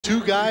2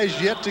 guys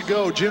yet to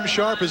go. Jim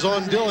Sharp is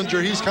on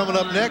Dillinger. He's coming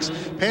up next.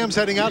 Pam's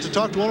heading out to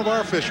talk to one of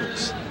our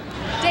officials.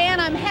 Dan,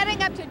 I'm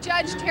heading up to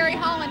Judge Terry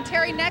Holland.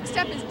 Terry, next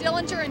up is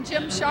Dillinger and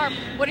Jim Sharp.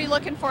 What are you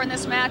looking for in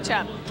this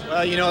matchup?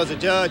 Well, you know, as a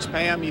judge,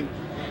 Pam, you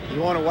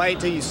want to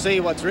wait till you see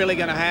what's really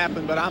going to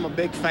happen, but I'm a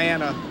big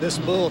fan of this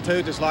bull,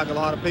 too, just like a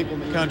lot of people in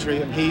the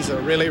country, and he's a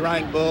really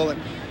ranked bull.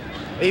 And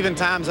even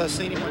times I've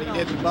seen him when he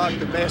didn't buck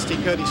the best he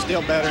could, he's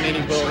still better than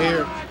any bull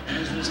here.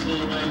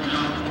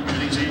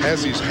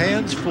 Has his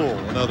hands full,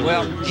 in other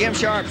words. Well, Jim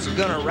Sharp's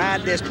going to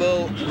ride this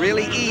bull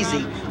really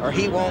easy, or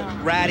he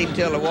won't ride him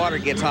till the water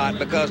gets hot,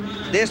 because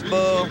this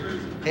bull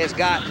has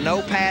got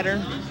no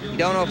pattern. You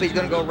don't know if he's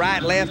going to go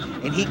right, left,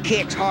 and he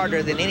kicks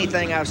harder than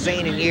anything I've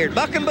seen in years.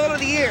 Bucking Bull of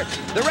the Year,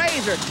 the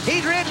Razor.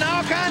 He's ridden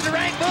all kinds of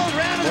ranked bulls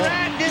around the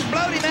ride and just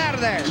blowed him out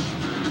of there.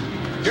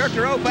 Jerked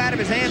the rope out of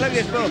his hand. Look at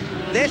this bull.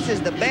 This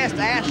is the best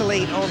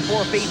athlete on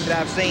 4 feet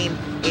that I've seen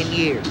in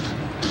years.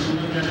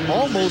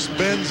 Almost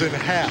bends in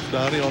half,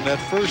 Donnie, on that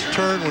first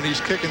turn when he's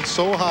kicking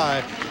so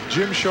high.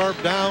 Jim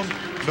Sharp down,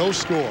 no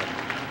score.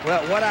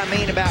 Well, what I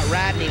mean about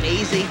riding him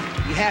easy,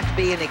 you have to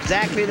be in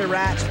exactly the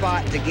right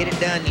spot to get it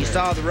done. You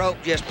saw the rope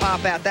just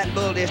pop out. That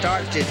bull just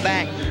arched his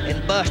back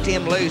and bust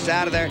him loose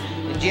out of there.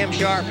 And Jim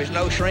Sharp is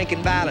no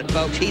shrinking violet,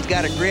 folks. He's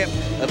got a grip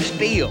of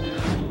steel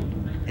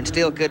and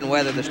still couldn't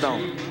weather the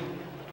storm.